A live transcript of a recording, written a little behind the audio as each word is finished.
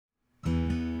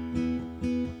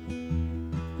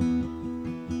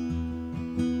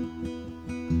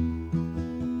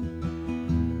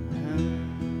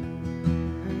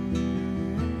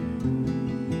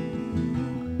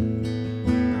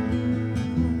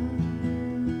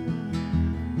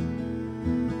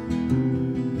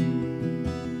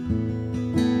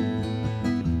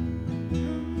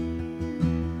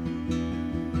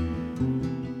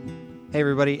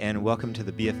everybody, and welcome to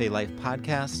the BFA Life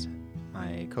podcast.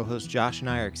 My co-host Josh and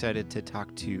I are excited to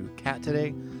talk to Kat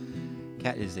today.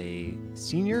 Kat is a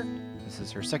senior. This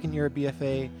is her second year at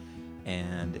BFA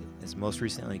and is most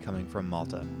recently coming from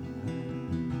Malta.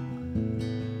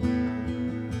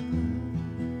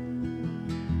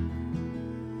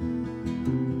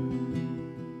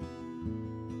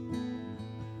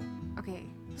 Okay,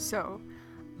 so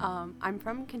I'm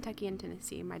from Kentucky and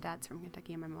Tennessee. My dad's from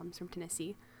Kentucky and my mom's from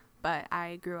Tennessee. But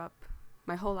I grew up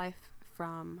my whole life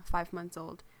from 5 months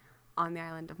old on the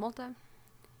island of Malta,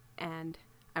 and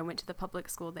I went to the public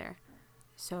school there.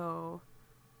 So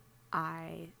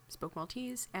I spoke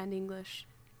Maltese and English,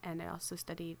 and I also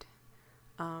studied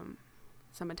some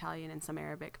Italian and some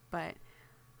Arabic, but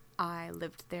I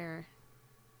lived there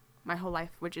my whole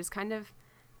life, which is kind of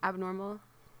abnormal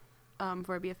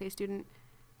for a BFA student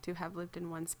to have lived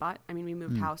in one spot. I mean, we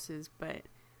moved houses, but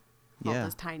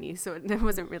Malta's tiny, so it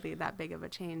wasn't really that big of a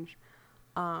change.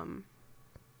 So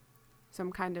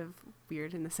I'm kind of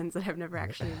weird in the sense that I've never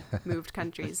actually moved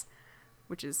countries,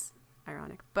 which is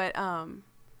ironic. But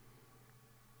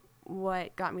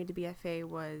what got me to BFA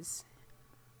was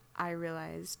I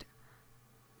realized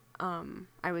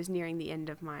I was nearing the end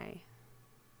of my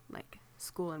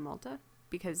school in Malta,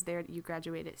 because there you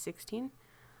graduate at 16.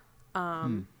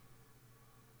 And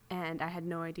I had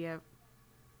no idea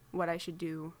what I should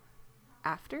do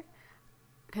after,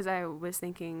 because I was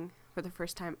thinking for the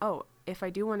first time, if I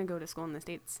do want to go to school in the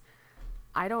States,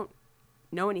 I don't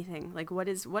know anything. Like, what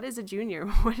is a junior?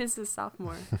 What is a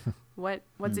sophomore?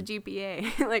 What's a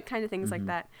GPA? Like, kind of things like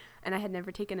that. And I had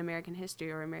never taken American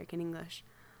history or American English.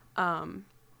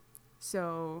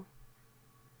 So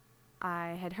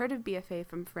I had heard of BFA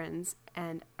from friends,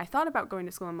 and I thought about going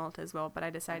to school in Malta as well, but I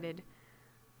decided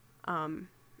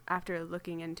after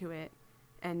looking into it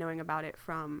and knowing about it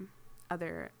from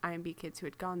other IMB kids who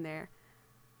had gone there,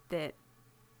 that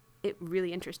it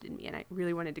really interested me and I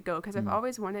really wanted to go, because I've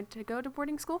always wanted to go to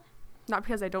boarding school, not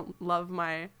because I don't love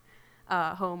my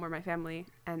home or my family,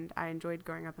 and I enjoyed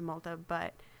growing up in Malta,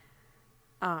 but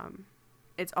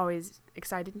it's always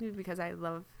excited me because I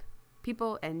love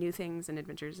people and new things and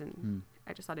adventures, and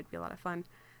I just thought it'd be a lot of fun.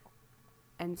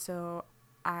 And so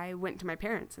I went to my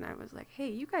parents and I was like, hey,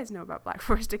 you guys know about Black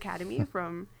Forest Academy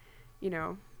from,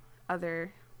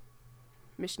 other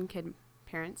mission kid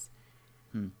parents.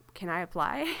 Can I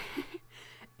apply?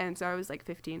 And so I was like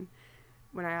 15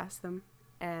 when I asked them,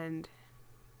 and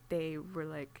they were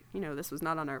like, this was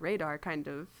not on our radar, kind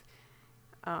of,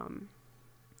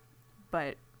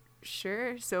 but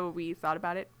sure. So we thought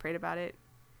about it, prayed about it,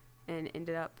 and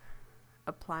ended up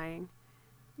applying,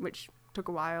 which took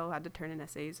a while. Had to turn in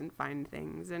essays and find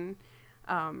things and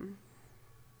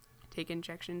take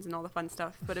injections and all the fun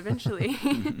stuff, but eventually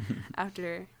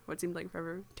after what seemed like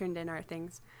forever, turned in our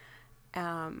things.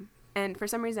 And for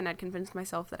some reason I'd convinced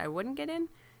myself that I wouldn't get in,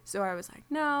 so I was like,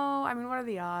 no, I mean, what are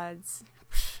the odds?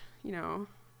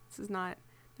 This is not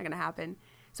gonna happen.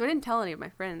 So I didn't tell any of my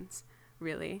friends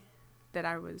really that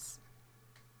I was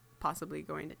possibly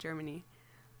going to Germany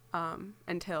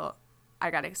until I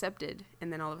got accepted,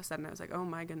 and then all of a sudden I was like, oh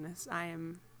my goodness,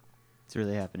 It's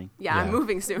really happening. Yeah, I'm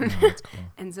moving soon. That's cool.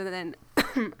 And so then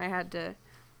I had to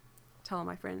tell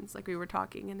my friends, like, we were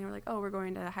talking, and they were like, oh, we're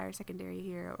going to higher secondary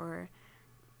here, or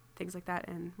things like that.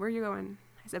 And where are you going?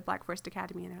 I said Black Forest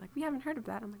Academy, and they're like, we haven't heard of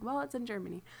that. I'm like, well, it's in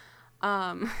Germany.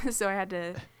 So I had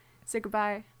to say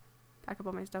goodbye, pack up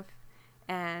all my stuff,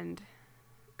 and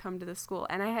come to the school.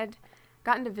 And I had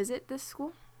gotten to visit this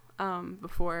school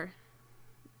before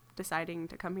deciding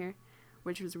to come here,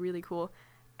 which was really cool.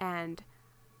 And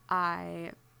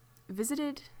I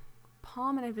visited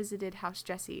Palm and I visited House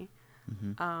Jessie.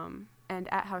 And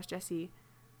at House Jessie,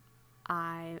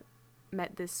 I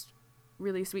met this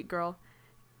really sweet girl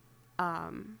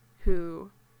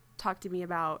who talked to me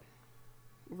about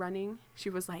running. She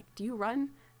was like, do you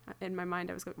run? In my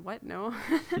mind, I was going, what? No.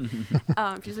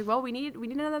 She's like, well, we need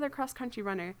another cross-country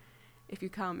runner if you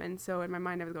come. And so in my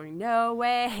mind, I was going, no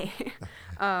way.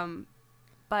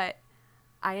 But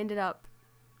I ended up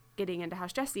getting into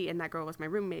House Jessie, and that girl was my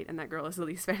roommate, and that girl is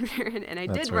Elise Van Buren, and I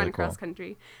did really run cool. cross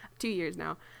country 2 years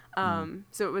now.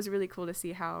 So it was really cool to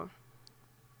see how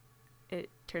it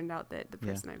turned out that the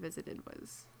person I visited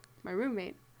was my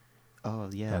roommate. Oh,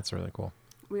 yeah. That's really cool.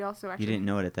 We also actually... You didn't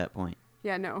know it at that point.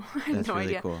 Yeah, no. I had That's no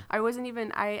really idea. cool.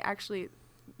 I actually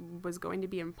was going to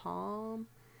be in Palm.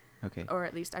 Okay. Or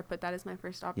at least I put that as my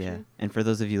first option. Yeah. And for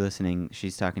those of you listening,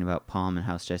 she's talking about Palm and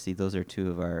House Jessie. Those are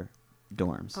two of our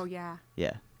dorms. Oh, yeah.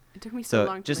 Yeah. It took me so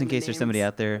long to just in learn the case there's somebody names.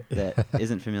 out there that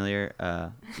isn't familiar,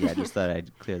 just thought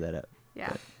I'd clear that up.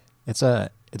 Yeah. It's a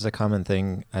common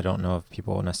thing. I don't know if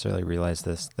people necessarily realize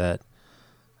this, that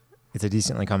it's a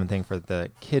decently common thing for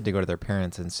the kid to go to their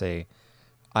parents and say,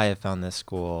 I have found this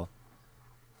school.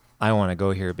 I want to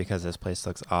go here because this place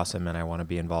looks awesome and I want to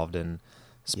be involved in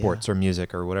sports or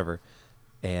music or whatever.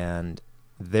 And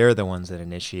they're the ones that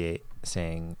initiate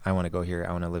saying, I want to go here.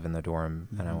 I want to live in the dorm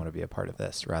and I want to be a part of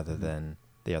this rather than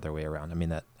the other way around. I mean,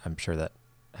 that I'm sure that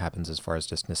happens as far as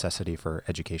just necessity for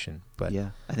education. But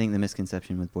yeah, I think the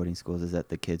misconception with boarding schools is that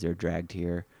the kids are dragged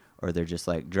here or they're just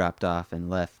like dropped off and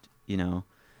left, you know.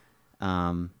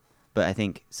 But I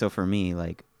think, so for me,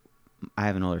 like, I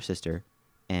have an older sister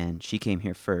and she came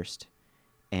here first.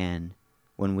 And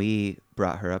when we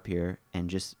brought her up here and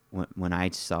just when I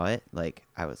saw it, like,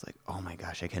 I was like, oh my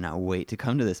gosh, I cannot wait to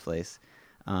come to this place.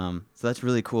 So that's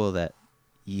really cool that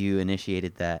you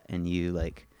initiated that and you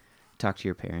like talked to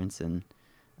your parents, and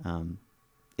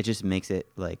it just makes it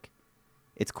like,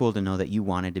 it's cool to know that you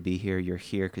wanted to be here. You're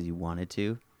here because you wanted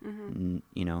to, and,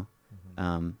 you know,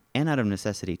 and out of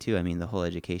necessity too. I mean, the whole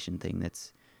education thing,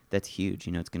 that's huge.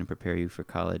 You know, it's going to prepare you for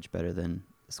college better than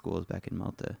the schools back in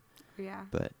Malta. Yeah.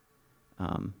 But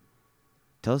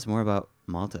tell us more about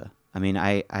Malta. I mean,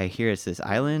 I hear it's this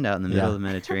island out in the middle of the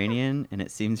Mediterranean, and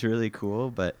it seems really cool.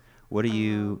 But what do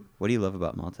you love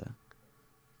about Malta?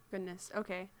 Goodness.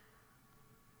 Okay.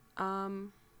 What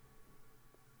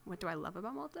do I love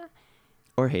about Malta?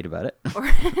 Or hate about it? Or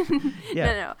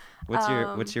yeah.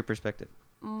 No. What's your perspective?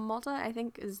 Malta, I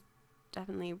think, is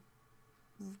definitely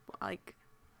like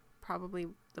probably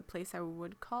the place I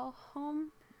would call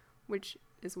home, which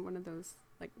is one of those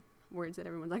like words that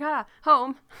everyone's like,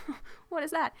 home. What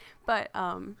is that? But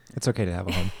it's okay to have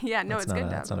a home. yeah, no, it's good to have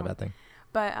That's not a a bad thing.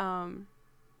 But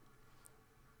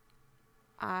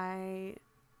I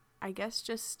guess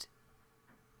just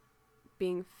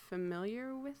being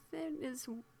familiar with it is,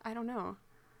 I don't know.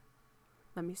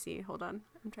 Let me see. Hold on.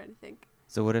 I'm trying to think.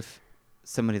 So what if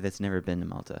somebody that's never been to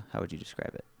Malta, how would you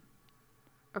describe it?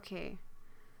 Okay.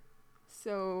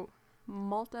 So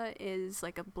Malta is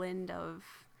like a blend of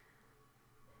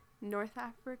North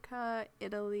Africa,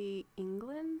 Italy,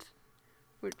 England,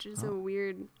 which is a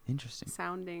weird interesting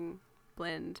sounding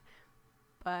blend.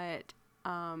 But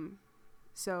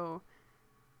so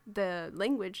the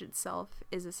language itself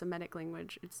is a Semitic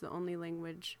language. It's the only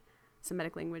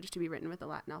Semitic language to be written with the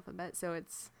Latin alphabet. So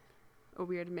it's a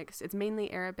weird mix. It's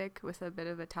mainly Arabic with a bit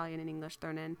of Italian and English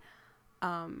thrown in.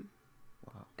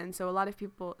 Wow. And so a lot of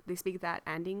people, they speak that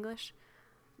and English.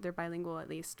 They're bilingual at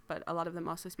least, but a lot of them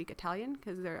also speak Italian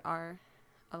because there are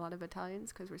a lot of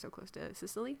Italians because we're so close to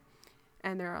Sicily.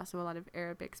 And there are also a lot of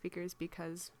Arabic speakers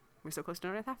because we're so close to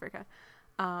North Africa.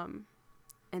 And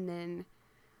then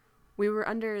we were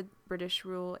under British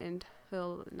rule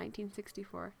until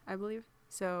 1964, I believe.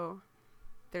 So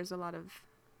there's a lot of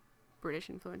British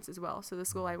influence as well. So the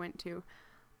school I went to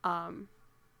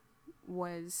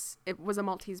was a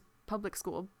Maltese public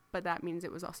school, but that means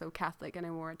it was also Catholic, and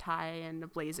I wore a tie and a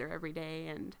blazer every day,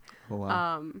 and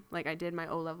like I did my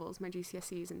O-levels, my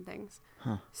GCSEs and things.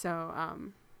 So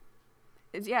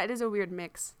it is a weird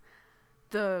mix.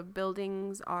 The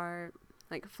buildings are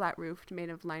like flat roofed, made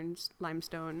of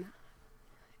limestone.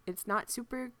 It's not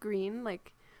super green.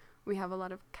 Like we have a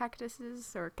lot of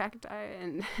cactuses or cacti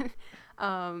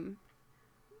and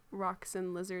rocks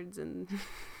and lizards and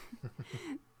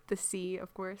the sea,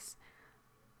 of course.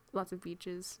 Lots of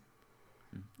beaches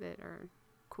that are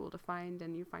cool to find,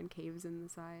 and you find caves in the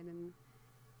side. And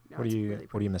what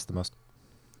do you miss the most?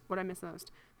 What I miss the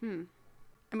most?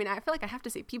 I mean, I feel like I have to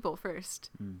say people first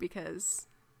because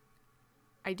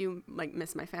I do like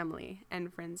miss my family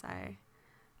and friends I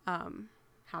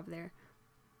have there,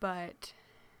 but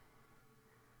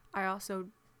I also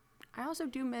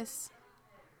do miss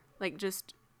like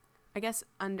just, I guess,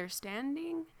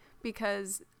 understanding,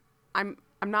 because I'm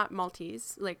not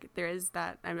Maltese. Like there is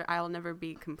that, I'll never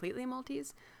be completely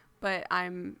Maltese, but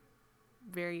I'm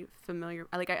very familiar.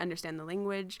 I understand the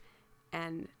language,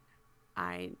 and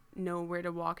I know where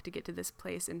to walk to get to this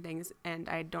place and things, and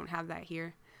I don't have that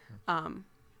here.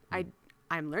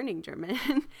 I'm learning German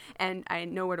and I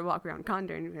know where to walk around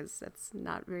Kondern because that's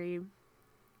not very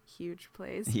huge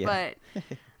place. Yeah.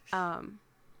 But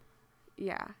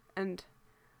yeah, and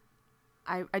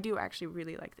I do actually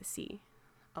really like the sea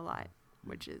a lot,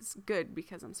 which is good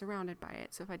because I'm surrounded by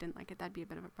it. So if I didn't like it, that'd be a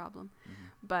bit of a problem.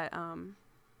 But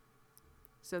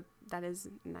so that is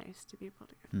nice to be able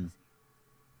to go to the sea.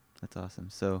 That's awesome.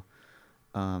 So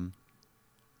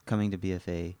coming to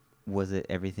BFA, was it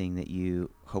everything that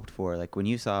you hoped for? Like when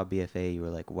you saw BFA, you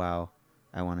were like, wow,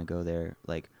 I want to go there.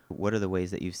 Like what are the ways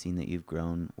that you've seen that you've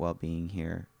grown while being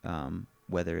here?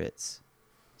 Whether it's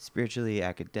spiritually,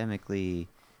 academically,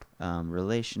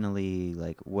 relationally,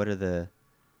 like what are the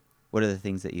what are the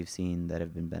things that you've seen that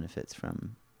have been benefits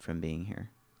from being here?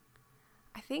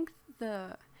 I think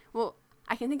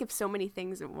I can think of so many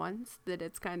things at once that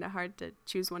it's kind of hard to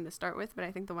choose one to start with, but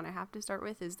I think the one I have to start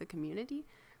with is the community,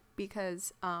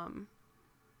 because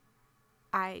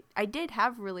I did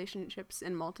have relationships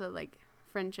in Malta, like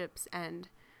friendships and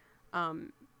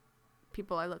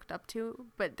people I looked up to,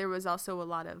 but there was also a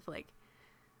lot of like,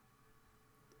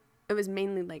 it was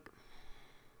mainly like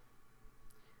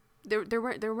there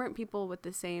weren't people with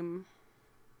the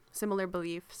similar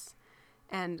beliefs,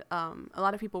 and a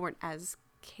lot of people weren't as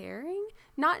caring,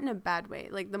 not in a bad way.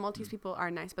 Like the Maltese people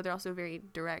are nice, but they're also very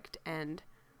direct and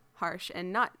harsh,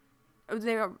 and but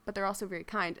they're also very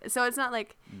kind. So it's not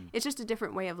like it's just a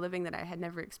different way of living that I had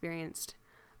never experienced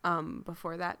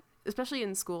before that, especially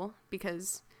in school,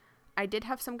 because I did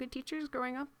have some good teachers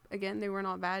growing up. Again, they weren't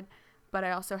all bad, but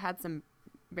I also had some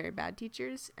very bad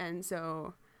teachers, and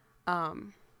so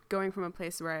going from a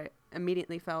place where I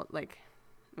immediately felt like,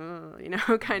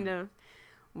 kind of,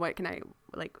 what can I,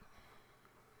 like,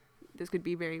 this could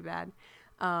be very bad.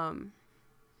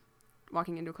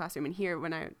 Walking into a classroom, and here,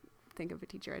 when I think of a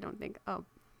teacher, I don't think, oh,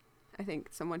 I think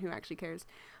someone who actually cares.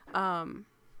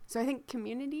 So I think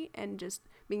community and just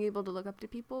being able to look up to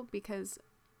people, because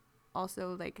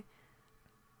also, like,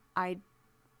 I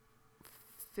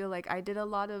feel like I did a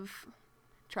lot of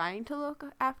trying to look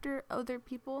after other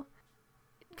people.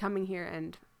 Coming here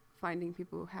and finding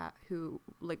people who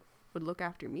like would look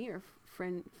after me, or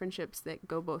friendships that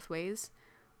go both ways,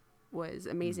 was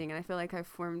amazing. And I feel like I've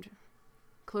formed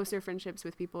closer friendships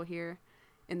with people here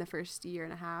in the first year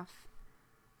and a half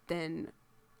than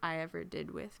I ever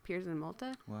did with peers in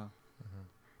Malta. Wow.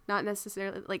 Not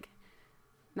necessarily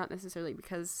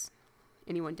because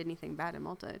anyone did anything bad in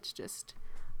Malta. It's just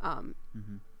I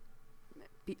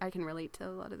can relate to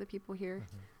a lot of the people here,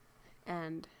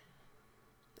 and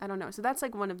I don't know. So that's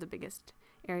like one of the biggest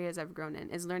areas I've grown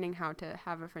in, is learning how to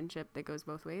have a friendship that goes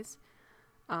both ways.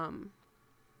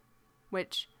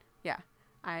 Which, yeah,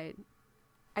 I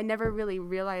never really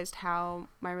realized how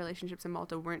my relationships in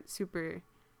Malta weren't super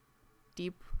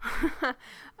deep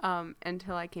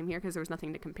until I came here, because there was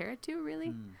nothing to compare it to,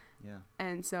 really. Yeah.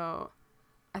 And so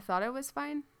I thought I was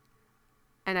fine,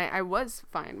 and I was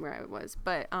fine where I was,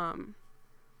 but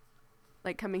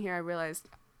like coming here, I realized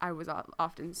I was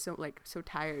often so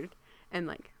tired, and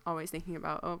like always thinking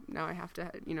about, oh, now I have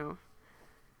to,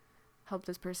 help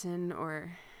this person,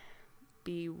 or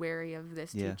be wary of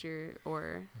this teacher,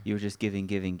 or you were just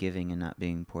giving and not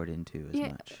being poured into as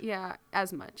much. Yeah,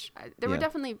 as much. There were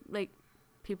definitely like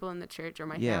people in the church or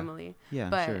my family,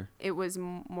 but sure. It was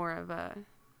more of a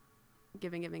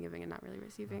giving and not really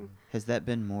receiving. Has that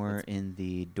been more in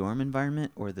the dorm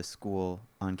environment or the school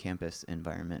on campus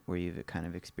environment where you've kind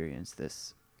of experienced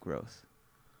this growth?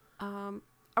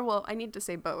 Well, I need to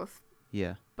say both.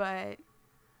 Yeah. But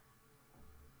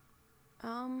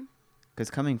because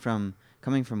coming from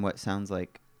what sounds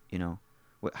like,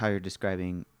 how you're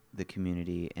describing the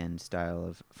community and style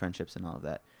of friendships and all of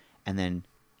that, and then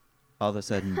all of a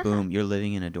sudden, boom, you're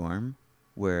living in a dorm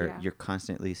where you're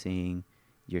constantly seeing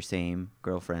your same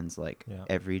girlfriends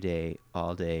every day,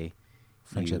 all day.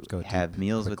 Friendships you have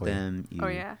meals quickly. with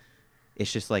them.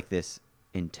 It's just like this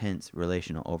intense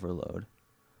relational overload.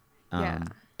 And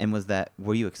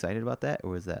were you excited about that, or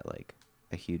was that like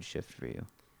a huge shift for you?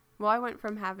 Well, I went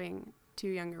from having 2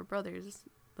 younger brothers,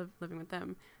 living with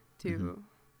them, to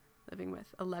living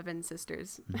with 11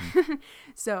 sisters.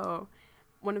 So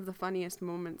one of the funniest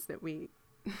moments that we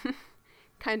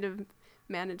kind of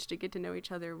managed to get to know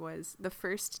each other was the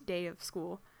first day of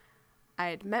school. I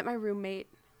had met my roommate,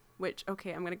 which,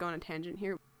 okay, I'm going to go on a tangent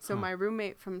here. So my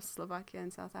roommate from Slovakia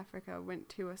and South Africa went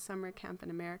to a summer camp in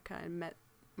America and met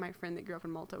my friend that grew up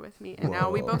in Malta with me. And now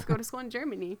we both go to school in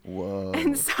Germany. Whoa.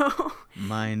 And so...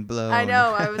 mind blown. I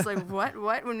know. I was like, what?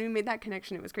 When we made that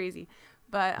connection, it was crazy.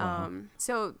 But,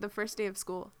 so the first day of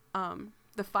school,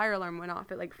 the fire alarm went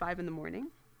off at like 5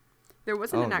 a.m. There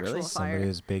wasn't an actual really? fire. Somebody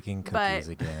was baking cookies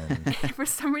again. For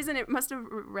some reason, it must have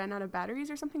ran out of batteries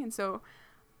or something. And so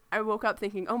I woke up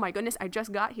thinking, oh my goodness, I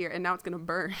just got here and now it's going to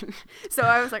burn. So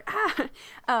I was like,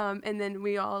 and then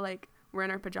we all like were in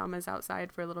our pajamas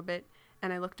outside for a little bit.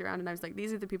 And I looked around and I was like,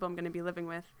 these are the people I'm going to be living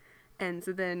with. And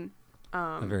so then...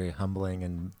 a very humbling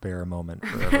and bare moment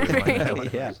for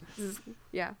everyone.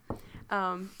 Yeah.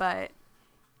 But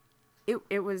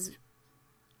it was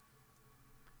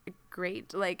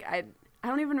great. Like, I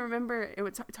don't even remember.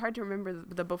 It's hard to remember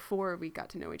the before we got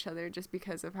to know each other just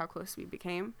because of how close we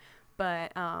became.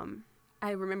 But I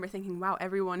remember thinking, wow,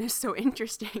 everyone is so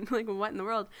interesting. Like, what in the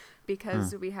world?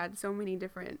 Because we had so many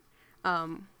different...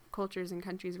 cultures and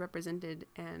countries represented,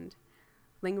 and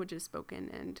languages spoken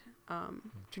and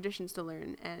traditions to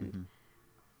learn and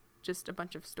just a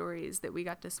bunch of stories that we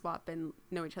got to swap and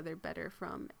know each other better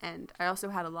from. And I also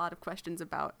had a lot of questions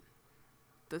about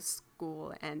the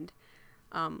school and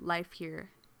life here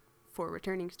for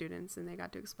returning students, and they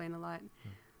got to explain a lot.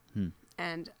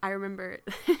 And I remember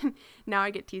now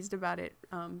I get teased about it,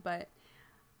 but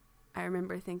I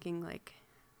remember thinking, like,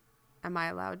 am I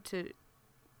allowed to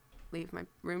leave my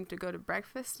room to go to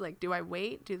breakfast? Like, do I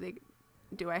wait?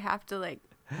 Do I have to, like,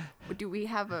 do we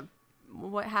have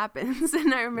what happens?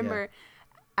 And I remember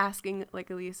asking, like,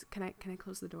 Elise, can I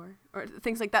close the door, or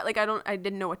things like that. Like, I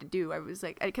didn't know what to do. I was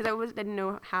like, because I didn't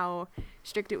know how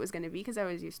strict it was going to be, because I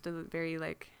was used to the very,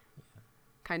 like,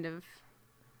 kind of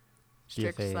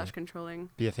strict / controlling.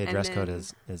 BFA dress code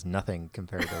is nothing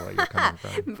compared to what you're coming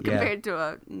from. Compared to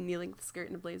a knee-length skirt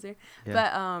and a blazer.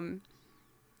 But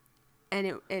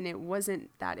and it wasn't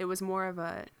that. It was more of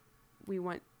a, we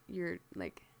want your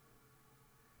like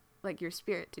your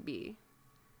spirit to be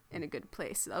in a good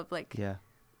place of, like,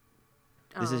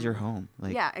 this is your home.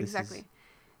 Like, exactly.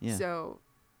 So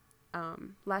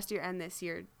last year and this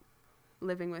year,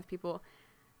 living with people,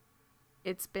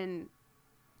 it's been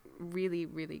really,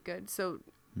 really good. So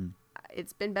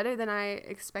it's been better than I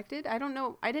expected. I don't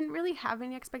know. I didn't really have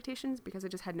any expectations because I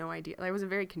just had no idea. I was a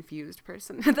very confused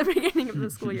person at the beginning of the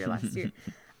school year last year.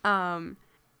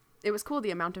 It was cool, the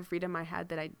amount of freedom I had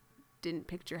that I didn't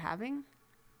picture having.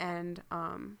 And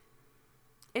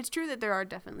it's true that there are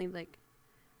definitely, like,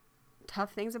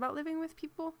 tough things about living with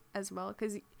people as well,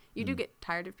 because you do get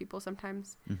tired of people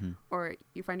sometimes, or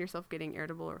you find yourself getting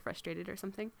irritable or frustrated or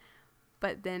something.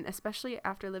 But then, especially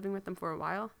after living with them for a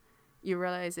while, you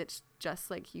realize it's just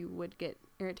like you would get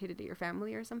irritated at your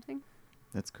family or something.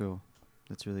 That's cool.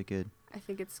 That's really good. I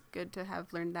think it's good to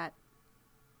have learned that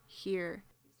here.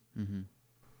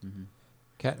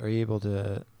 Kat, are you able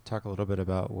to talk a little bit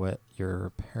about what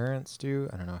your parents do?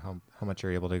 I don't know how much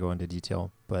you're able to go into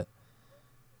detail, but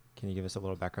can you give us a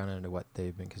little background into what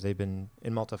they've been, because they've been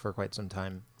in Malta for quite some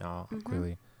time now,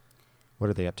 clearly.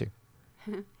 What are they up to?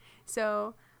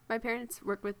 So my parents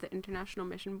work with the International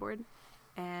Mission Board,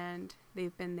 and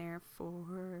they've been there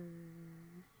for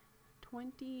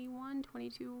 21,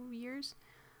 22 years.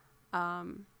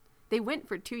 They went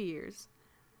for 2 years,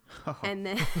 and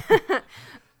then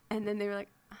and then they were like,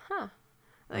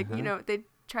 you know, they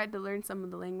tried to learn some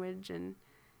of the language, and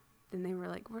then they were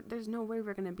like, there's no way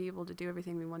we're going to be able to do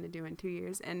everything we want to do in 2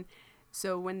 years. And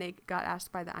so when they got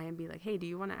asked by the IMB, like, hey, do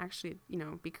you want to actually, you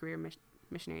know, be career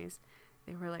missionaries?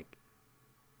 They were like,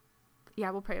 yeah,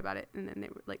 we'll pray about it. And then they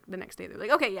were like, the next day they were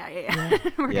like, okay, yeah.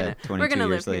 we're gonna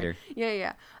live later. Here.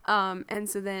 Yeah. And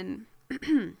so then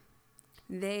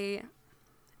they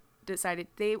decided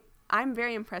I'm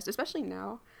very impressed, especially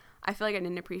now. I feel like I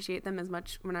didn't appreciate them as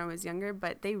much when I was younger,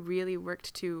 but they really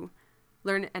worked to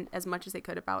learn as much as they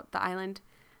could about the island,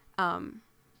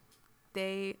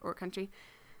 country.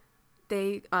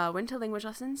 They went to language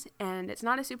lessons, and it's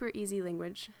not a super easy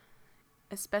language,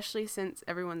 especially since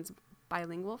everyone's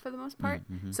bilingual for the most part.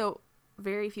 So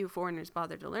very few foreigners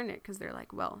bother to learn it because they're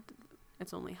like, well,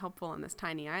 it's only helpful on this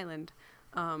tiny island,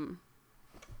 you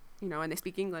know, and they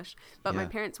speak English. But my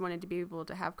parents wanted to be able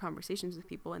to have conversations with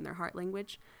people in their heart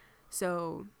language,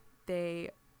 so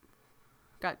they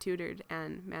got tutored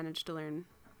and managed to learn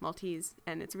Maltese.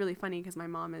 And it's really funny because my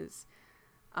mom is,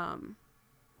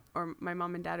 or my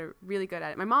mom and dad are really good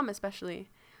at it. My mom especially.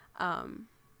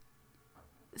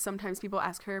 Sometimes people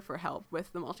ask her for help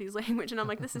with the Maltese language, and I'm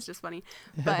like, this is just funny.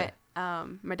 But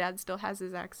my dad still has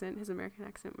his accent, his American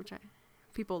accent, which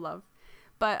people love.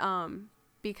 But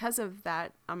because of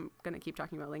that, I'm going to keep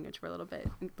talking about language for a little bit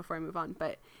before I move on.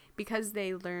 But because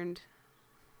they learned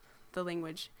the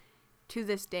language, to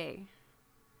this day,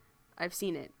 I've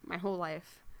seen it my whole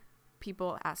life.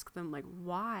 People ask them, like,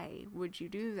 why would you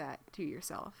do that to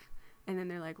yourself? And then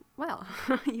they're like, well,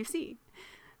 you see,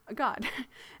 God,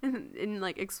 and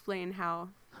like explain how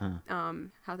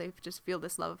they just feel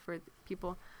this love for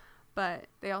people. But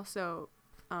they also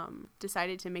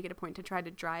decided to make it a point to try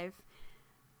to drive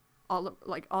all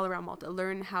around Malta,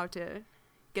 learn how to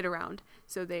get around.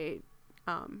 So they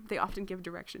often give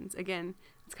directions. Again,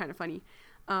 it's kind of funny,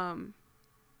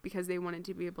 because they wanted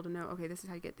to be able to know, okay, this is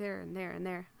how you get there and there and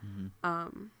there.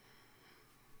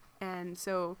 And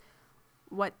so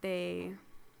what they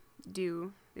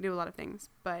do a lot of things,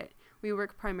 but we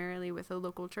work primarily with a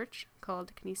local church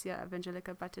called Knessia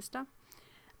Evangelica Batista.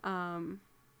 And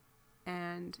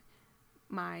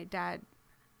my dad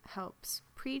helps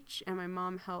preach, and my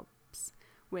mom helps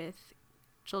with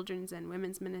children's and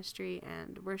women's ministry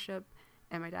and worship,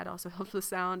 and my dad also helps with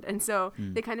sound. And so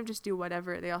they kind of just do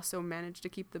whatever. They also manage to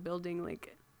keep the building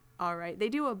like all right. They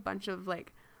do a bunch of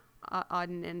like odd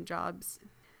and end jobs.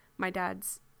 My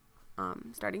dad's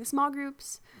starting small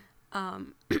groups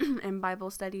and Bible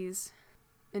studies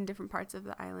in different parts of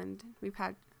the island. We've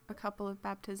had a couple of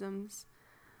baptisms,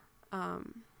 3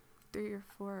 or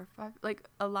 4 or 5, like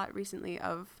a lot recently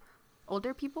of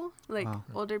older people, like Wow.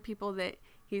 older people that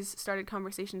he's started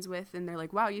conversations with, and they're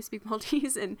like, wow, you speak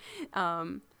Maltese. And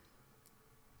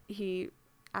he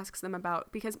asks them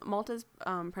about, because Malta's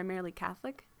primarily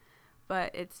Catholic,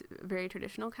 but it's very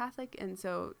traditional Catholic, and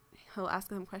so he'll ask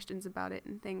them questions about it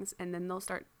and things, and then they'll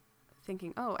start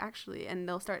thinking, oh, actually, and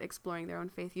they'll start exploring their own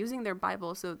faith using their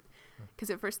Bible. So because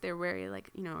at first they're wary, like,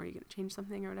 you know, are you going to change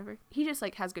something or whatever? He just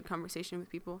like has good conversation with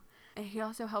people. And he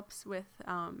also helps with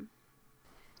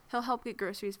he'll help get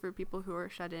groceries for people who are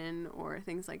shut in or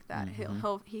things like that.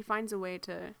 He finds a way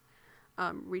to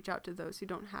reach out to those who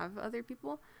don't have other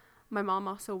people. My mom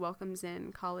also welcomes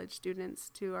in college students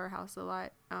to our house a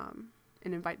lot,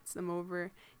 and invites them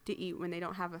over to eat when they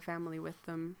don't have a family with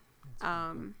them.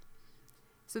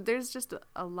 So there's just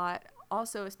a lot.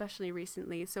 Also, especially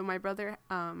recently, so my brother,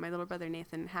 my little brother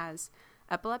Nathan, has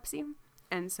epilepsy,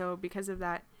 and so because of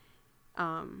that,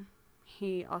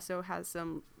 he also has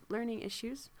some learning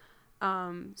issues.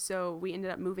 So we ended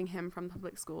up moving him from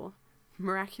public school.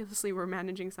 Miraculously, we're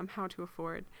managing somehow to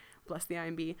afford, bless the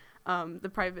IMB, the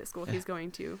private school he's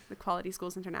going to, the Quality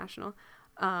Schools International,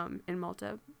 in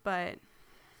Malta. But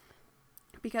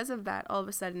because of that, all of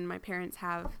a sudden, my parents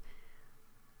have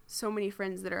so many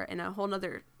friends that are in a whole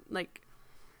nother, like,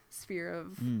 sphere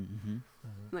of,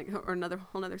 like, or another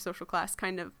whole nother social class.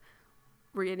 Kind of,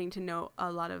 we're getting to know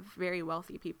a lot of very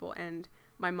wealthy people, and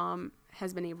my mom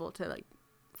has been able to, like,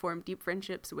 form deep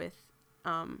friendships with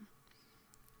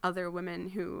other women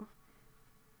who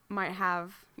might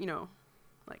have, you know,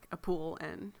 like a pool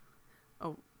and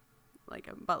like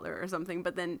a butler or something,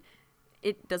 but then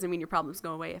it doesn't mean your problems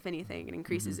go away. If anything, it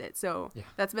increases it. So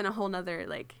that's been a whole nother,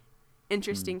 like,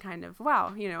 interesting kind of,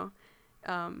 wow, you know,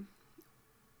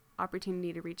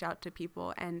 opportunity to reach out to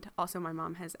people. And also my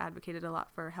mom has advocated a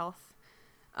lot for health,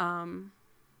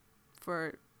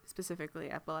 for specifically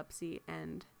epilepsy,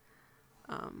 and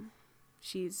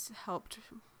she's helped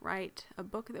write a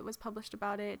book that was published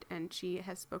about it, and she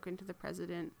has spoken to the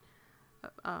president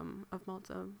of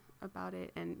Malta about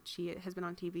it, and she has been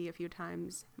on TV a few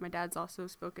times. My dad's also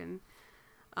spoken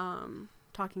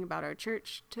talking about our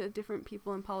church to different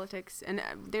people in politics, and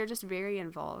they're just very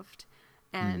involved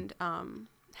and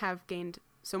have gained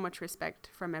so much respect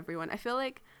from everyone. I feel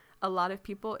like a lot of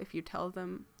people, if you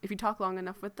talk long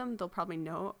enough with them, they'll probably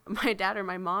know my dad or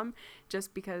my mom,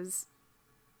 just because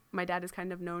my dad is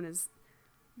kind of known as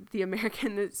the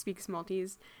American that speaks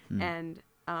Maltese, and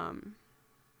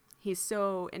he's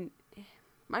so, and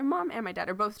my mom and my dad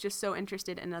are both just so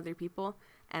interested in other people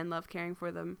and love caring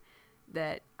for them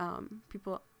that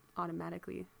people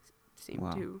automatically seem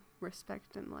to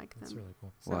respect and like them. That's really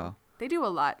cool. So Wow. they do a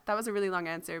lot. That was a really long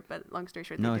answer, but long story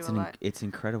short, they do a lot. It's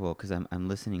incredible, because I'm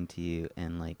listening to you,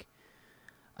 and like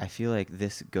I feel like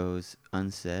this goes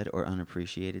unsaid or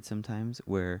unappreciated sometimes,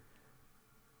 where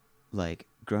like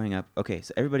growing up, okay,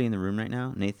 so everybody in the room right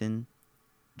now, Nathan,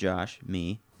 Josh,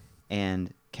 me,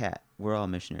 and Kat, we're all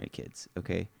missionary kids,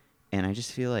 okay? And I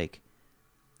just feel like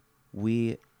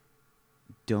we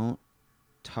don't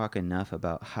talk enough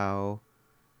about how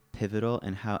pivotal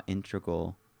and how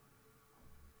integral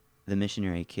the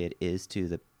missionary kid is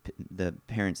to the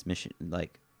parents' mission,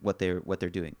 like what they're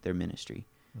doing, their ministry.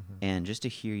 And just to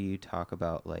hear you talk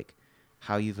about like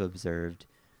how you've observed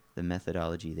the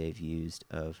methodology they've used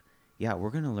of, yeah, we're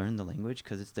going to learn the language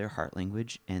because it's their heart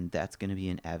language, and that's going to be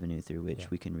an avenue through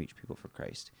which we can reach people for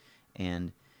Christ.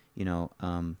 And, you know,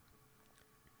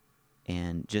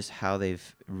 and just how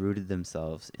they've rooted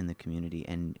themselves in the community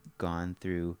and gone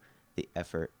through the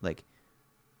effort, like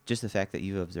just the fact that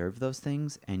you've observed those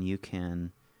things and you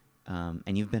can,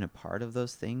 and you've been a part of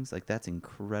those things, like that's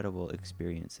incredible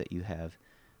experience that you have.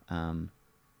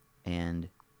 And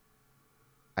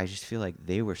I just feel like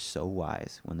they were so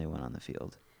wise when they went on the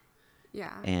field.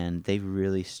 Yeah. And they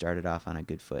really started off on a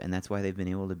good foot, and that's why they've been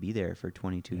able to be there for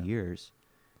 22 years,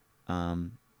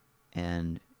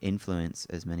 and influence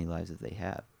as many lives as they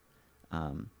have.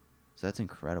 So that's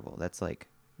incredible. That's like,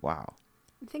 wow.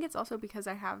 I think it's also because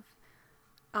I have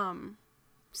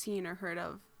seen or heard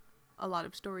of a lot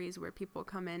of stories where people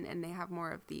come in and they have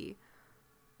more of the,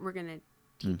 we're going to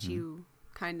teach you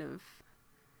kind of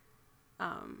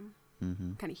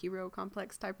hero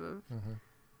complex type of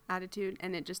attitude,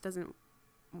 and it just doesn't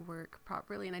work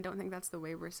properly, and I don't think that's the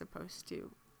way we're supposed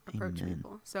to approach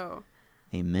people. So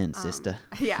amen, sister.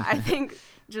 Yeah, I think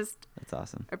just that's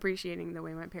awesome. appreciating the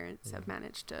way my parents have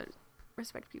managed to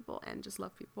respect people and just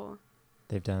love people.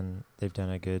 They've done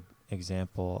a good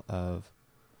example of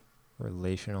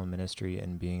relational ministry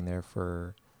and being there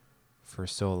for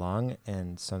so long,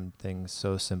 and something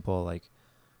so simple like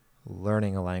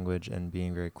learning a language and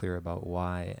being very clear about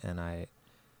why. And I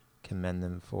commend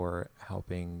them for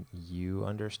helping you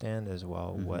understand as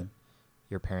well what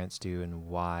your parents do and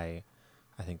why.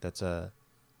 I think that's a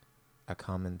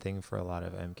common thing for a lot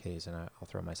of MKs, and I'll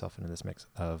throw myself into this mix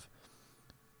of,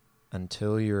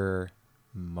 until you're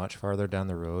much farther down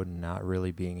the road, not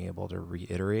really being able to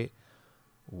reiterate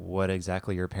what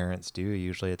exactly your parents do.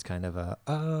 Usually it's kind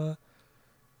of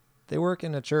they work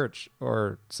in a church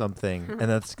or something, and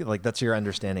that's your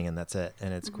understanding, and that's it.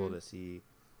 And it's cool to see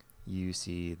you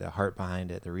see the heart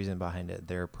behind it, the reason behind it,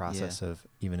 their process of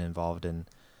even involved in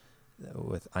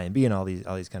with IMB and all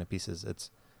these kind of pieces.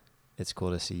 It's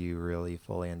cool to see you really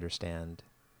fully understand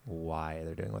why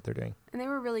they're doing what they're doing. And they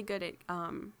were really good at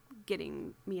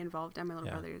getting me involved and my little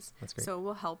brothers. That's great. So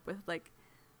we'll help with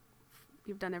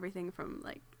we've done everything from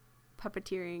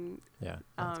puppeteering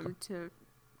Cool. to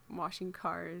washing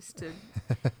cars to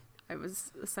I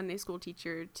was a Sunday school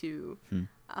teacher to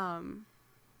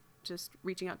just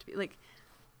reaching out to be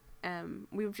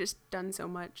we've just done so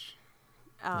much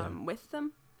with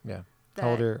them. Yeah. How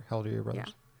old are your brothers?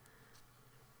 Yeah.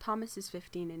 Thomas is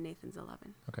 15 and Nathan's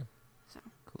 11. Okay. So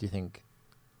Cool. Do you think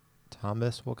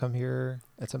Thomas will come here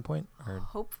at some point? Or?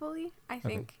 Hopefully, I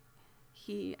think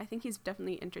he's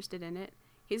definitely interested in it.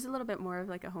 He's a little bit more of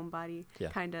a homebody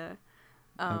kind of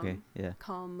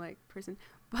calm person,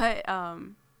 but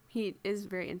he is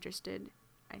very interested,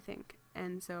 I think.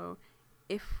 And so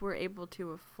if we're able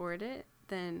to afford it,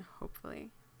 then hopefully,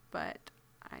 but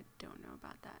I don't know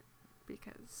about that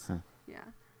because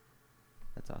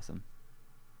That's awesome.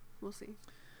 We'll see.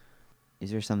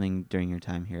 Is there something during your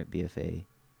time here at BFA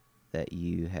that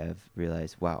you have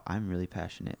realized, wow, I'm really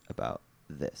passionate about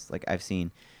this? I've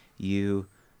seen you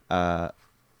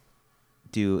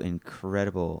do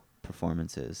incredible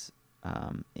performances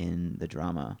in the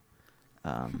drama.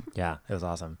 Yeah, it was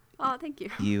awesome. Oh, thank you.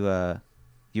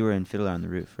 You were in Fiddler on the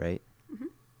Roof, right? Mm-hmm.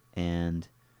 And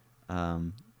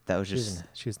that was just...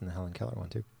 She was in the Helen Keller one,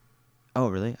 too. Oh,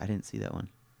 really? I didn't see that one.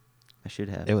 I should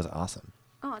have. It was awesome.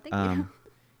 Oh, thank you.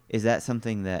 Is that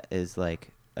something that is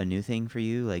a new thing for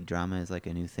you? Drama is a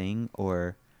new thing?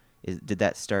 Or did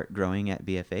that start growing at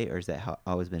BFA, or is that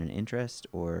always been an interest?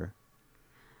 Or...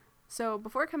 So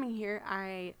before coming here,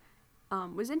 I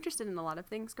was interested in a lot of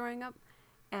things growing up,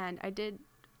 and I did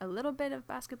a little bit of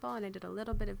basketball and I did a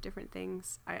little bit of different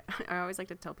things. I always like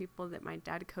to tell people that my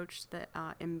dad coached the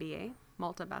MBA,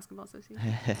 Malta Basketball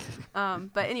Association.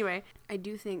 But anyway, I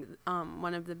do think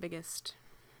one of the biggest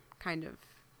kind of,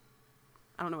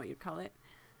 I don't know what you'd call it.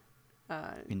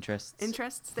 Interests.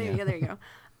 There you go.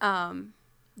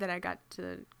 That I got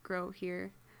to grow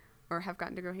here, or have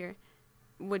gotten to grow here,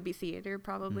 would be theater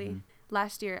probably. Mm-hmm.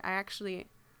 Last year, I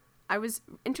was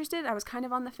interested. I was kind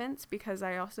of on the fence because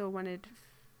I also wanted,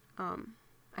 I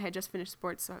had just finished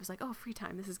sports, so I was like, oh, free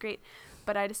time, this is great.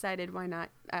 But I decided, why not?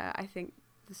 I think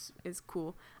this is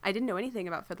cool. I didn't know anything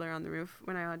about Fiddler on the Roof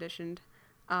when I auditioned.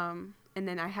 And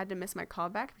then I had to miss my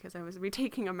callback because I was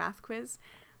retaking a math quiz.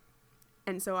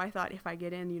 And so I thought, if I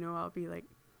get in, I'll be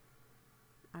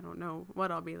I don't know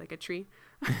what I'll be, a tree.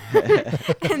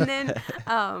 And then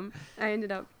I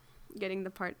ended up getting the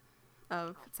part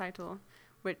of Saitul,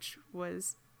 which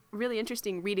was really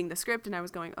interesting reading the script. And I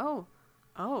was going, oh,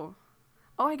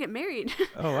 I get married.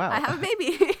 Oh, wow. I have a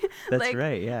baby. That's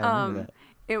right. Yeah, I remember that.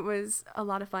 It was a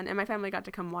lot of fun. And my family got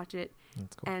to come watch it.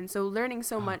 That's cool. And so learning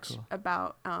so much cool.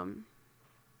 about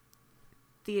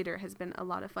theater has been a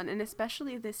lot of fun. And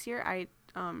especially this year, I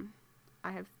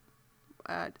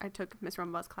took Miss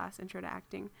Rumbaugh's class, Intro to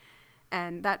Acting,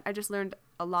 and that I just learned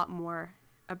a lot more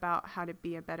about how to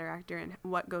be a better actor and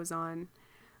what goes on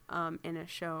in a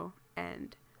show.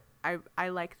 And I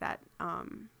like that,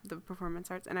 the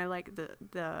performance arts, and I like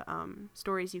the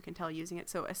stories you can tell using it.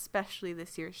 So especially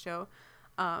this year's show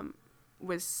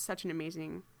was such an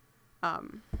amazing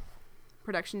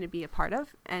production to be a part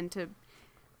of, and to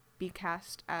be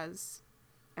cast as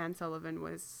Anne Sullivan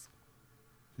was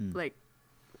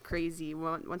crazy.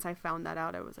 Once I found that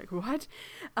out, I was like, what?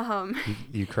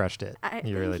 You crushed it.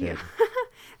 You really did.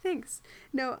 Thanks.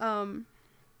 No, and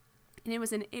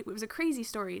it was a crazy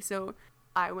story. So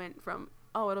I went from,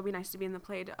 oh, it'll be nice to be in the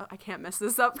play to, oh, I can't mess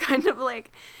this up, kind of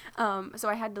so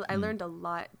I learned a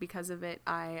lot because of it.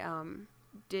 I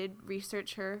did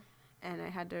research her, and I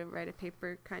had to write a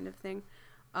paper kind of thing.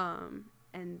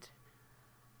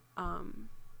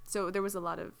 So there was a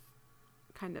lot of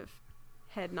kind of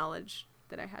head knowledge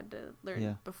that I had to learn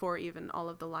Yeah. before even all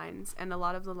of the lines. And a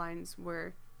lot of the lines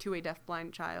were to a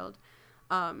deafblind child.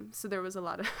 So there was a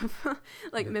lot of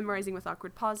like memorizing with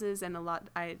awkward pauses, and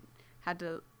I had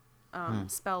to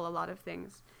spell a lot of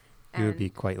things. You would be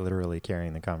quite literally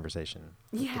carrying the conversation.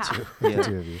 Yeah. The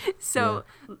two of you. So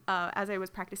as I was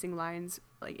practicing lines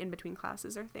like in between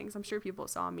classes or things, I'm sure people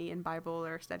saw me in Bible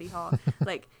or study hall.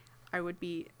 Like I would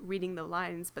be reading the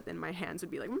lines, but then my hands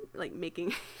would be like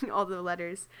making all the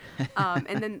letters.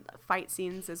 And then fight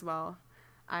scenes as well.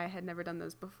 I had never done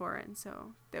those before, and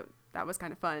so that was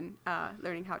kind of fun,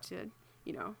 learning how to,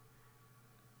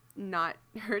 not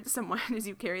hurt someone as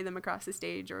you carry them across the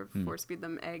stage or force feed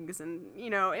them eggs. And,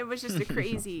 it was just a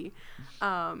crazy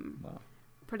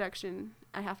production,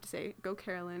 I have to say. Go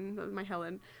Carolyn, that was my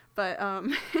Helen. But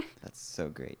That's so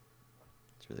great.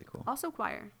 It's really cool. also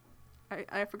choir.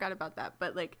 I forgot about that,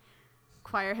 but like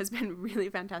choir has been really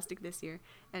fantastic this year,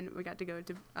 and we got to go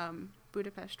to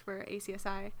Budapest for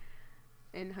ACSI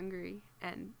in Hungary,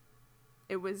 and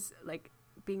it was like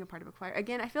being a part of a choir.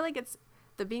 Again, I feel like it's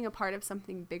the being a part of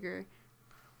something bigger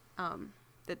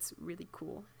that's really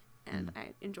cool, and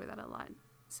I enjoy that a lot.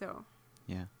 So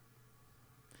Yeah.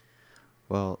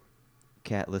 Well,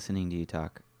 Kat, listening to you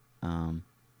talk, and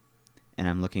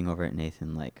I'm looking over at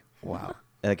Nathan like, wow.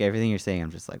 Like everything you're saying, I'm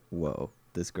just like, whoa,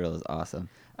 this girl is awesome.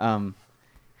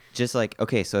 Just like,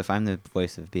 okay, so if I'm the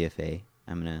voice of BFA,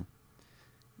 I'm going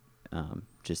to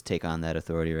just take on that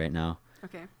authority right now.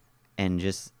 okay. And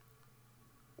just,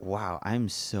 wow, I'm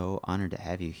so honored to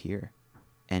have you here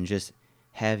and just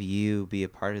have you be a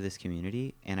part of this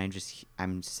community. And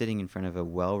I'm sitting in front of a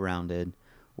well-rounded,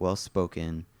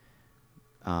 well-spoken,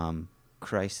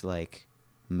 Christ-like,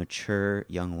 mature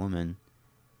young woman.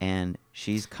 And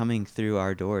she's coming through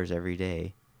our doors every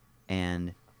day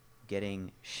and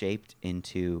getting shaped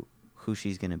into who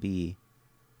she's going to be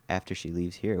after she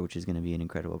leaves here, which is going to be an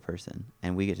incredible person.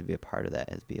 And we get to be a part of that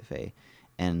as BFA.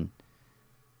 And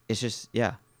it's just,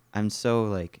 yeah, I'm so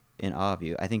like in awe of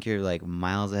you. I think you're like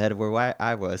miles ahead of where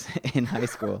I was in high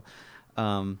school.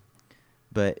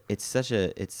 But it's such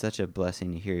a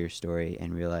blessing to hear your story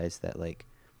and realize that, like,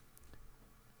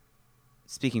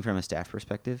 speaking from a staff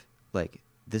perspective, like,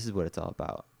 this is what it's all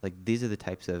about. Like, these are the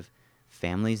types of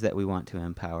families that we want to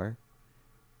empower.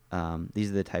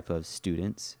 These are the type of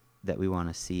students that we want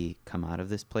to see come out of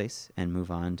this place and move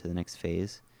on to the next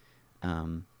phase.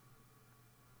 And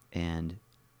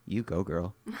you go,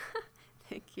 girl.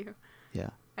 Thank you. Yeah.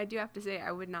 I do have to say,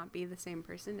 I would not be the same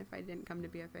person if I didn't come to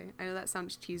BFA. I know that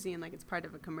sounds cheesy and like it's part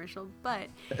of a commercial, but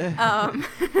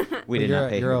We did not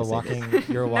pay You're her a to say walking, this.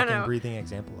 you're a walking, no. breathing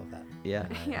example of that. Yeah.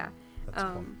 And yeah. That's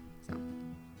cool. So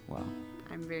Wow.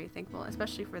 I'm very thankful,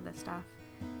 especially for the staff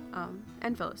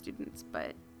and fellow students,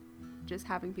 but just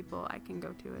having people I can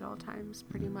go to at all times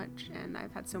pretty much. And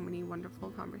I've had so many wonderful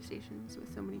conversations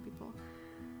with so many people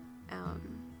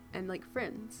and like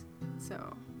friends.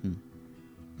 So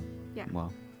yeah.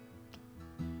 Wow.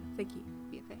 Thank you,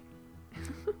 BFA.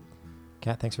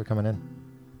 Kat, thanks for coming in.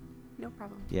 No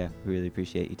problem. Yeah, we really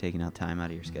appreciate you taking out time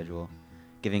out of your schedule,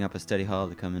 giving up a study hall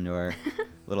to come into our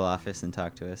little office and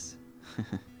talk to us.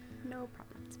 No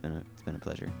problem. It's been a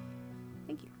pleasure.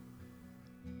 Thank you.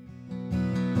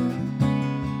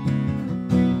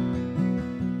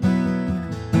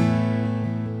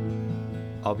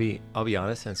 I'll be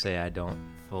honest and say I don't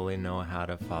fully know how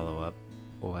to follow up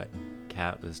what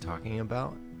Kat was talking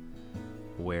about,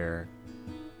 where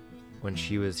when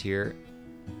she was here,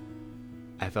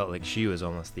 I felt like she was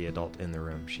almost the adult in the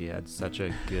room. She had such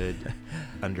a good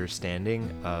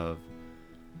understanding of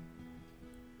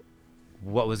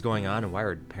what was going on and why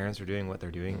her parents were doing what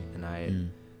they're doing.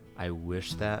 And I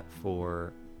wish that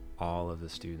for all of the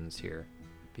students here,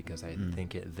 because I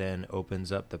think it then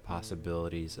opens up the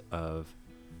possibilities of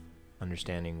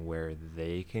understanding where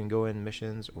they can go in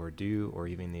missions or do, or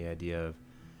even the idea of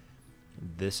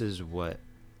this is what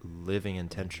living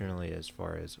intentionally as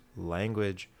far as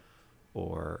language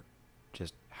or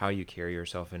just how you carry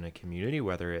yourself in a community,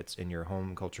 whether it's in your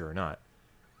home culture or not.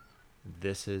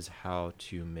 This is how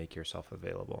to make yourself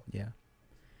available. Yeah.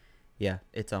 Yeah,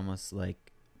 it's almost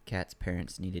like Kat's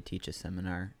parents need to teach a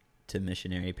seminar to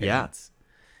missionary parents. Yeah.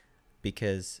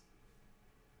 Because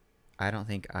I don't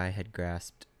think I had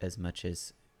grasped as much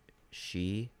as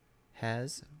she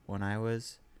has when I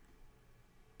was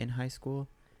in high school.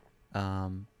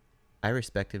 I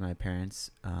respected my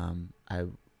parents. I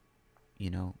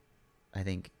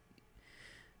think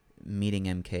meeting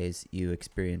MKs, you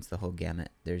experience the whole gamut.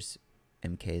 There's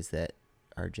MKs that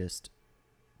are just,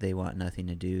 they want nothing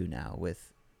to do now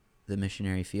with the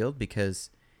missionary field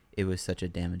because it was such a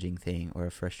damaging thing or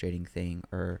a frustrating thing,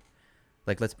 or,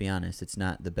 like, let's be honest, it's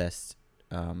not the best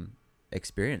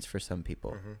experience for some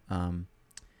people. Mm-hmm.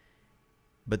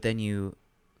 But then you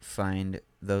find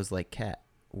those like Kat,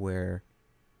 where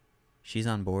she's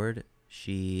on board,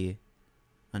 she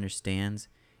understands,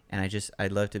 and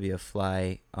I'd love to be a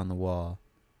fly on the wall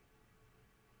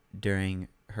during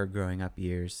her growing up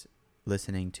years,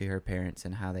 listening to her parents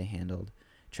and how they handled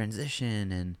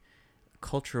transition and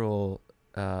cultural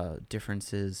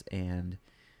differences, and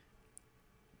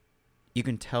you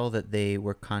can tell that they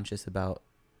were conscious about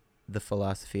the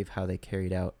philosophy of how they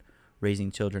carried out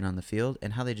raising children on the field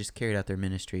and how they just carried out their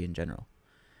ministry in general.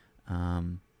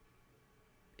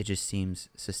 It just seems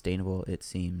sustainable. It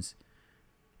seems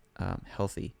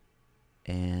healthy.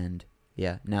 And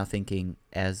yeah, now thinking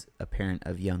as a parent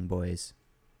of young boys,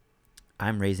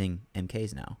 I'm raising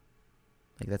MKs now.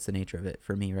 Like, that's the nature of it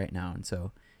for me right now. And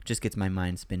so it just gets my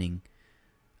mind spinning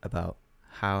about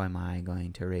how am I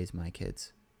going to raise my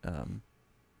kids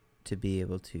to be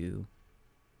able to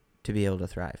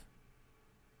thrive.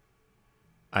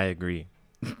 I agree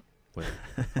with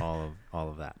all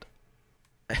of that.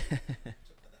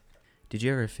 Did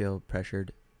you ever feel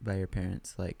pressured by your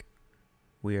parents? Like,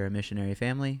 we are a missionary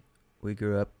family. We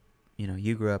grew up,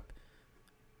 you grew up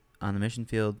on the mission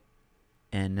field,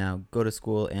 and now go to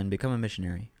school and become a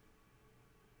missionary.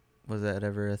 Was that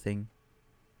ever a thing?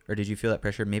 Or did you feel that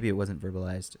pressure? Maybe it wasn't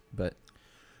verbalized, but...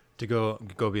 To go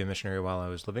be a missionary while I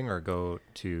was living, or go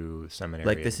to seminary?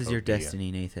 Like, this is your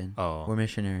destiny, Nathan. Oh. We're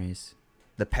missionaries.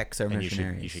 The Pecks are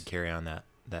missionaries. You should carry on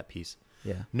that piece.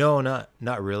 Yeah. No,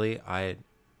 not really. I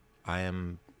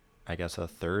am, I guess, a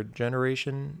third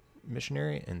generation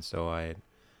missionary, and so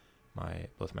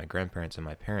both my grandparents and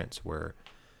my parents were.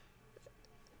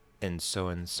 And so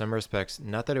in some respects,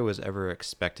 not that it was ever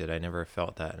expected, I never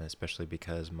felt that, and especially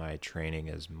because my training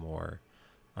is more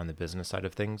on the business side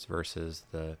of things versus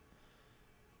the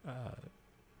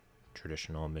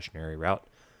traditional missionary route.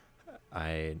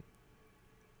 I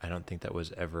don't think that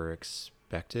was ever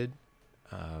expected.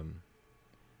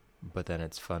 But then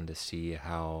it's fun to see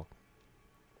how,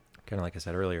 kind of like I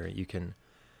said earlier, you can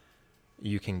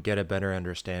get a better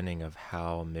understanding of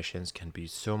how missions can be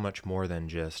so much more than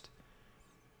just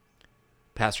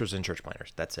pastors and church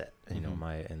planners. That's it. Mm-hmm.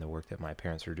 And the work that my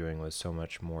parents were doing was so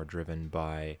much more driven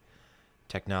by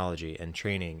technology and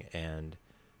training and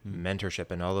mentorship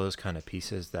and all those kind of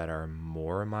pieces that are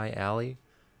more my alley.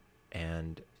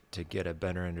 And to get a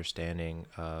better understanding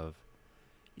of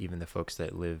even the folks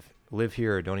that live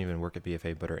here or don't even work at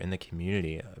BFA but are in the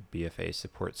community. BFA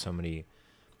supports so many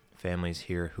families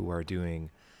here who are doing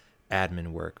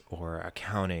admin work or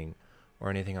accounting or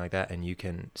anything like that, and you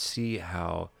can see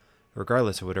how,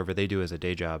 regardless of whatever they do as a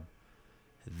day job,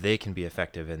 they can be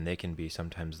effective, and they can be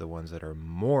sometimes the ones that are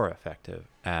more effective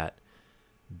at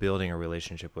building a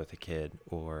relationship with a kid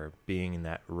or being in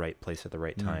that right place at the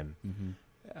right time.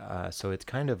 Mm-hmm. So it's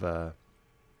kind of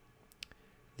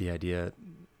the idea,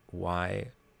 why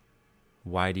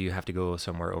do you have to go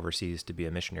somewhere overseas to be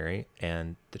a missionary?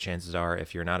 And the chances are,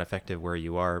 if you're not effective where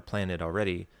you are planted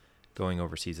already, going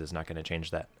overseas is not going to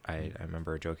change that. I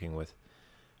remember joking with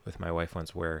my wife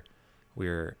once where we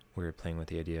were playing with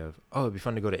the idea of, it'd be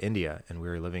fun to go to India, and we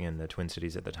were living in the Twin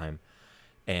Cities at the time,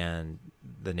 and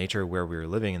the nature where we were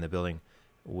living in the building,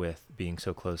 with being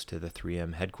so close to the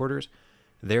 3M headquarters,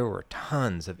 there were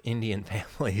tons of Indian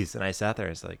families, and I sat there,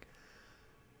 it's like,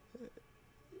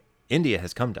 India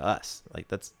has come to us. Like,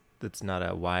 that's not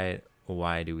a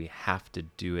why do we have to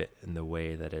do it in the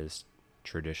way that is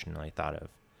traditionally thought of.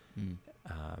 And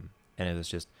it was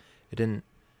just, it didn't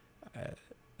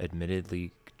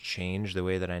admittedly change the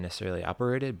way that I necessarily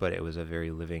operated, but it was a very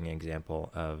living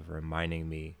example of reminding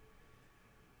me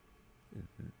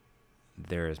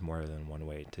there is more than one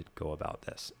way to go about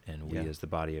this, and we as the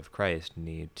body of Christ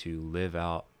need to live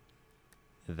out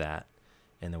that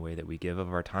in the way that we give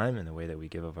of our time and the way that we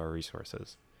give of our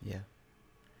resources.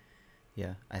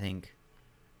 Yeah, I think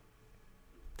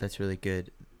that's really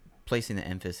good, placing the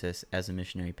emphasis as a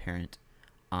missionary parent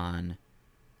on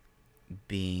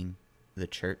being the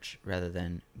church rather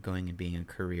than going and being a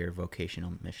career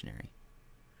vocational missionary.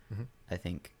 Mm-hmm. I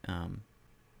think,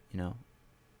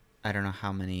 I don't know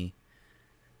how many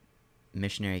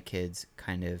missionary kids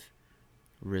kind of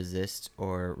resist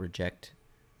or reject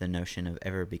the notion of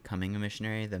ever becoming a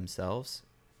missionary themselves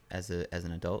as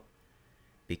an adult,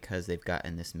 because they've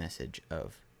gotten this message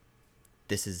of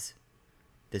this is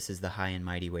the high and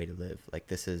mighty way to live. Like,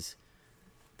 this is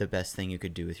the best thing you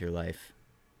could do with your life,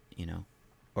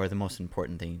 or the most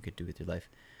important thing you could do with your life,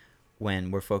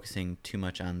 when we're focusing too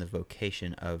much on the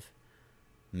vocation of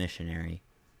missionary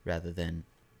rather than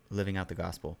living out the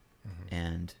gospel. Mm-hmm.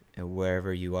 And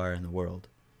wherever you are in the world.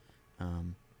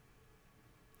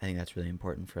 I think that's really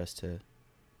important for us to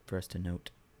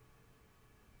note.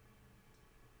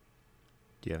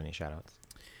 Do you have any shout-outs?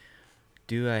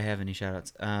 Do I have any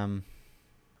shout-outs?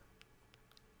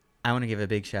 I want to give a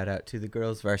big shout-out to the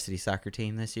girls' varsity soccer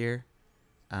team this year.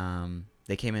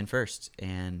 They came in first,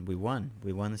 and we won.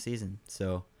 We won the season.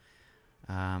 So,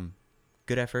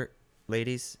 good effort,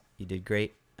 ladies. You did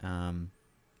great.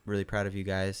 Really proud of you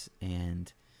guys,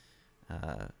 and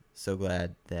so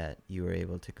glad that you were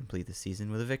able to complete the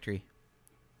season with a victory.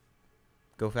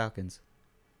 Go Falcons.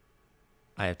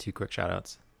 I have 2 quick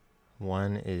shout-outs.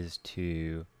 One is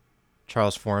to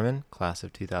Charles Foreman, class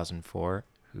of 2004,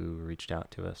 who reached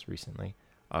out to us recently.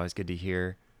 Always good to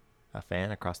hear a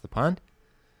fan across the pond.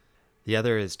 The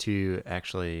other is to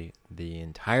actually the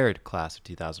entire class of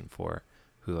 2004,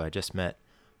 who I just met.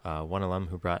 One alum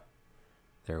who brought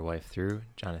their wife through,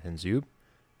 Jonathan Zub.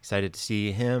 Excited to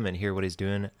see him and hear what he's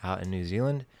doing out in New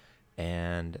Zealand,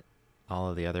 and all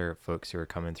of the other folks who are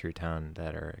coming through town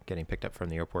that are getting picked up from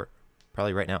the airport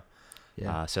probably right now.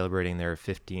 Yeah. Celebrating their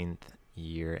 15th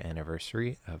year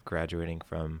anniversary of graduating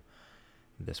from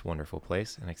this wonderful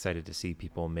place, and excited to see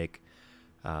people make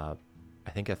I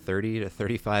think a 30 to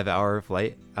 35 hour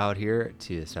flight out here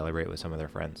to celebrate with some of their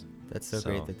friends. That's so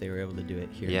great that they were able to do it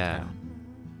here in town.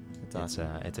 That's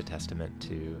awesome. It's a testament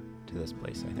to this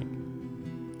place, I think.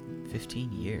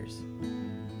 15 years.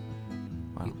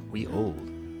 Wow. We old.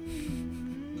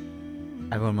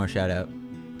 I have one more shout out.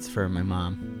 It's for my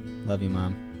mom. Love you,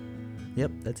 Mom.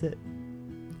 Yep, that's it.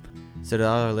 So to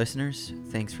all our listeners,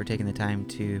 thanks for taking the time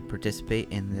to participate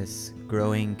in this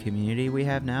growing community we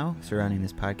have now surrounding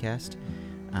this podcast.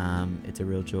 It's a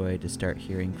real joy to start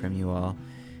hearing from you all,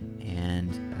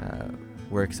 and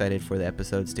we're excited for the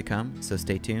episodes to come, so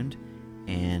stay tuned,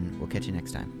 and we'll catch you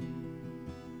next time.